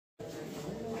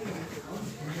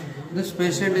This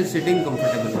patient is sitting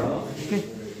comfortable. Okay.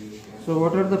 So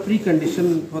what are the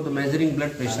preconditions for the measuring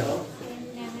blood pressure?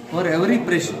 For every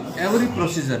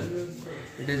procedure,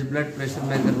 it is blood pressure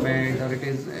measurement or it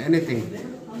is anything,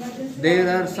 there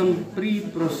are some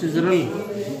pre-procedural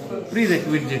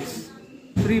prerequisites,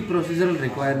 pre-procedural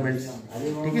requirements.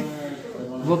 ठीक है,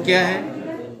 वो क्या है?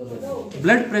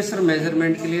 Blood pressure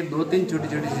measurement के लिए दो तीन छोटी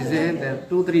छोटी चीजें हैं. There are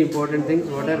 2-3 important things.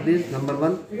 What are this? Number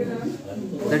 1,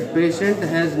 that patient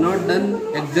has not done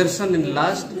exertion in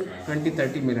last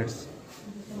 20-30 minutes.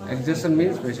 Exertion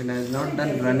means patient has not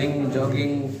done running,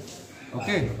 jogging,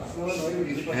 okay,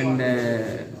 and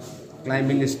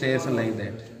climbing stairs and like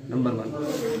that. Number 1.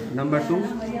 Number 2,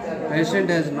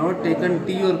 patient has not taken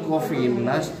tea or coffee in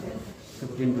last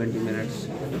 15-20 minutes.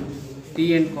 Tea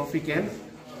and coffee can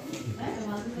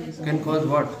cause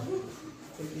what?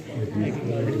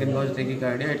 It can cause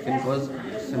tachycardia, it can cause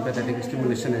sympathetic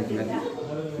stimulation as well.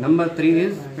 Number 3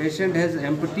 is patient has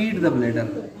emptied the bladder.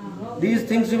 These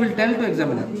things you will tell to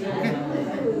examiner. Okay,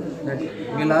 that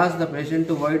you will ask the patient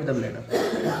to void the bladder.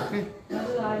 Okay,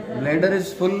 bladder is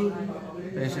full.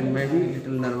 Patient may be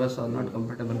little nervous or not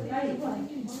comfortable.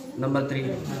 Number 3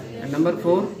 and number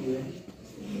 4.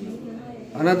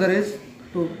 Another is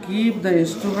to keep the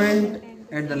instrument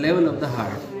at the level of the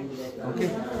heart. Okay.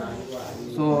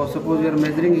 So suppose you are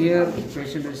measuring here,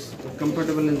 patient is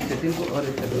comfortable in sitting or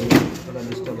it थोड़ा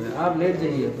disturb है, आप late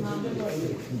जाइए.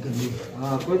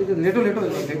 हाँ कोई दिक्कत, लेटो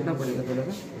लेटना पड़ेगा थोड़ा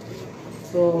सा.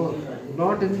 So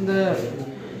not in the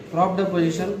propped up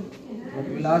position, but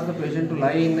we will ask the patient to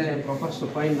lie in a proper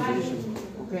supine position.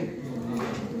 Okay.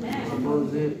 Suppose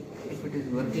if it is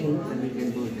working, then we can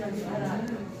do it.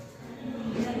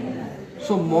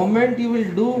 So moment you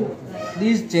will do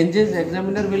these changes,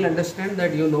 examiner will understand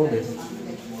that you know this.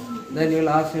 Then you will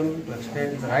ask him to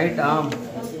extend the right arm.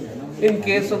 In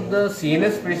case of the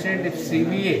CNS patient, if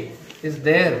CVA is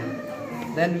there,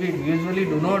 then we usually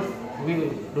do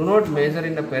not measure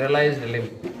in the paralyzed limb.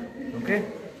 Okay,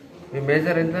 we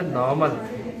measure in the normal,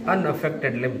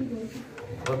 unaffected limb.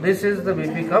 So this is the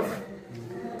BP cuff.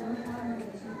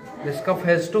 This cuff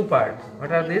has 2 parts.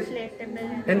 What are these?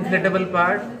 Inflatable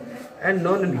part and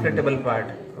non-inflatable part.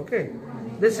 Okay,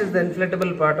 this is the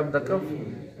inflatable part of the cuff.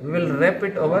 We will wrap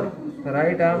it over the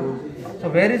right arm. So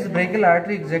where is brachial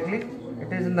artery exactly?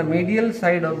 It is in the medial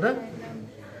side of the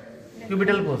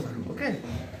cubital fossa. Okay,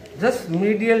 just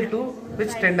medial to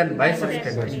which tendon? Biceps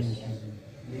tendon.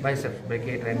 Biceps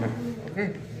brachii tendon. Okay,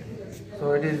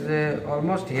 so it is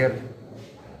almost here.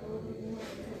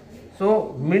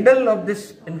 So middle of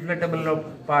this inflatable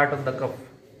part of the cuff,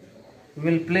 we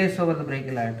will place over the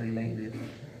brachial artery like this.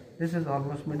 This is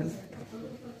almost middle.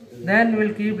 Then we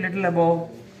will keep little above,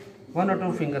 1 or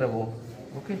 2 finger above.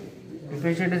 Okay. If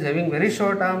patient is having very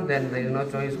short arm, then there is no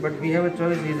choice. But we have a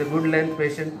choice. He is a good length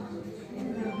patient.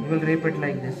 You will wrap it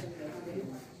like this.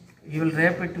 You will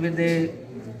wrap it with a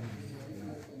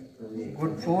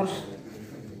good force.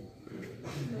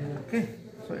 Okay.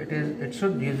 So it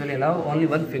should usually allow only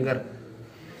 1 finger.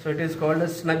 So it is called a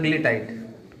snugly tight.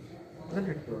 Isn't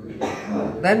it?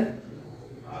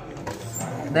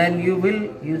 Then you will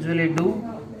usually do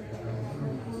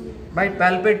by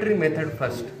palpatory method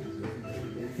first.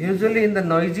 Usually in the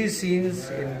noisy scenes,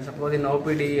 suppose in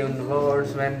OPD, in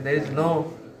wards, when there is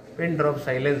no pin drop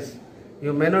silence,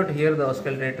 you may not hear the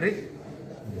auscultatory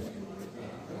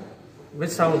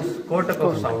with sounds, cortex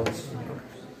of sounds.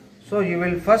 So you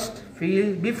will first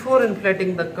feel, before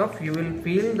inflating the cuff, you will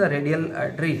feel the radial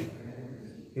artery.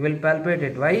 You will palpate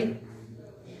it. Why?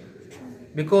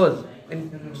 Because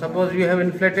suppose you have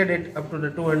inflated it up to the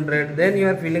 200, then you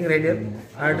are feeling radial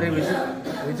artery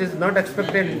which is not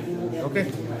expected.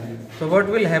 Okay. So what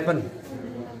will happen?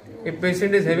 If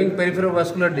patient is having peripheral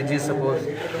vascular disease, suppose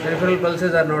peripheral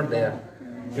pulses are not there,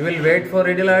 you will wait for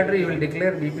radial artery, you will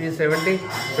declare BP is 70,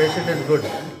 patient is good.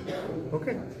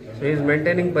 Okay. So he is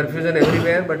maintaining perfusion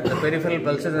everywhere, but the peripheral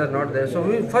pulses are not there. So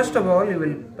first of all, you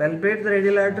will palpate the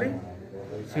radial artery,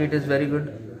 see it is very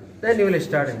good, then you will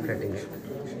start inflating it.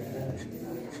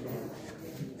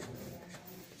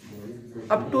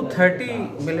 Up to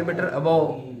 30 millimeter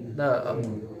above the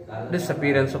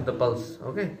disappearance of the pulse.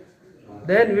 Okay.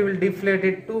 Then we will deflate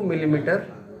it 2 millimeter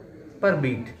per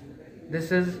beat.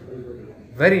 This is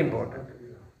very important.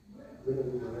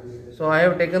 So I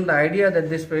have taken the idea that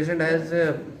this patient has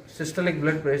systolic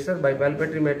blood pressure by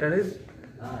palpatory method is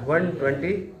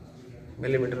 120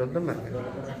 millimeter of the mercury.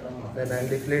 Then I will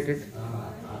deflate it.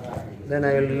 Then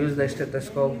I will use the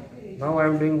stethoscope. Now I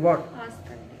am doing what?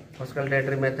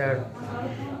 Auscultatory method.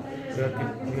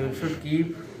 You should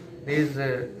keep these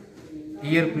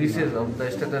ear pieces of the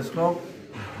stethoscope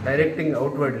directing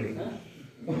outwardly.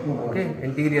 okay,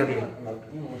 anteriorly.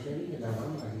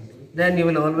 Then you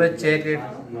will always check it.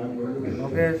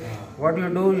 Okay, what you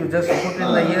do, you just put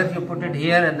in the ear, you put it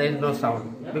here, and there is no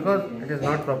sound because it is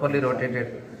not properly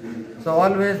rotated. So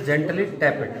always gently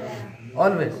tap it,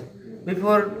 always,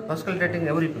 before auscultating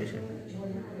every patient.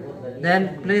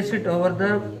 Then place it over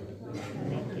the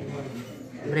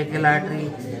brachial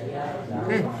artery.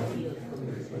 Okay.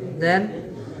 Then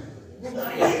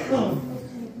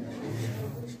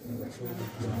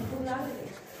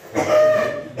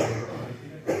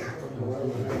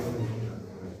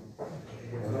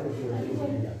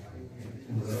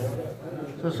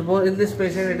so suppose in this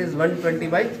patient it is 120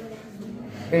 by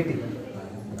 80.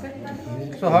 Okay.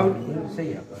 So how do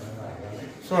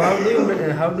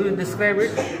you describe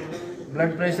it?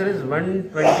 Blood pressure is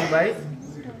 120 by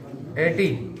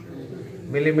 80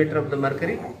 millimeter of the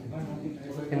mercury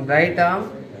in right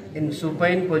arm in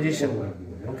supine position.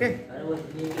 Okay,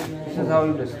 this is how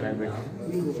you describe it.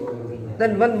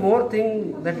 Then one more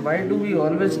thing, that why do we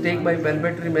always take by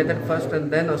palpatory method first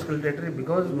and then auscultatory?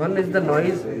 Because one is the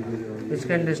noise which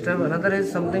can disturb, another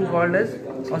is something called as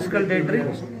auscultatory.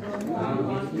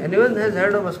 Anyone has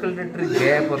heard of auscultatory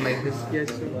gap or like this? Yes,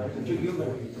 sir.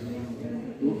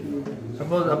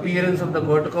 Suppose appearance of the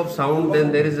Korthoff sound,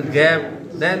 then there is a gap,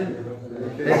 then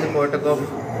there is a Korthoff.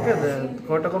 Okay, the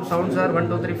Korthoff sounds are 1,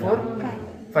 2, 3, 4,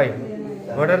 5.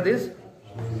 What are these?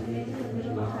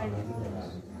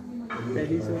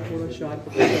 पहली से थोड़ा sharp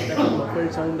होता है,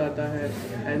 muffled sound आता है,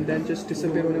 and then just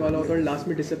disappear होने वाला होता है और लास्ट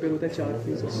में डिसअपीयर होता है 4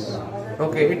 pieces.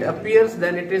 Okay, it appears,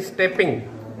 then it is stepping.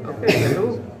 Okay,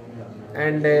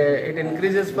 and it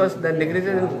increases first, then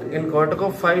decreases. In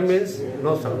Korthoff 5 means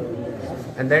no sound,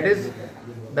 and that is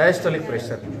diastolic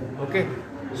pressure. Okay,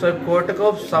 so if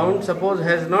Korthoff sound suppose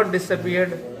has not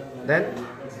disappeared, then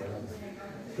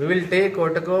we will take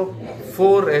Korthoff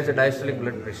 4 as a diastolic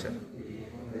blood pressure.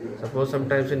 Suppose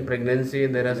sometimes in pregnancy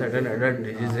there are certain other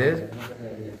diseases.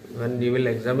 When you will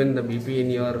examine the BP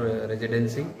in your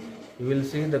residency, you will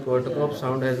see the Korthoff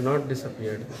sound has not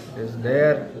disappeared. It is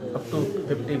there up to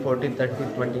 50, 40,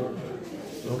 30, 20.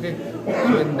 Okay.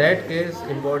 So in that case,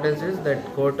 importance is that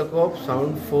Korthoff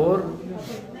sound 4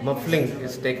 muffling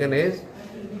is taken as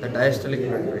the diastolic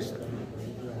blood pressure.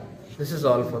 This is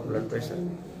all for blood pressure.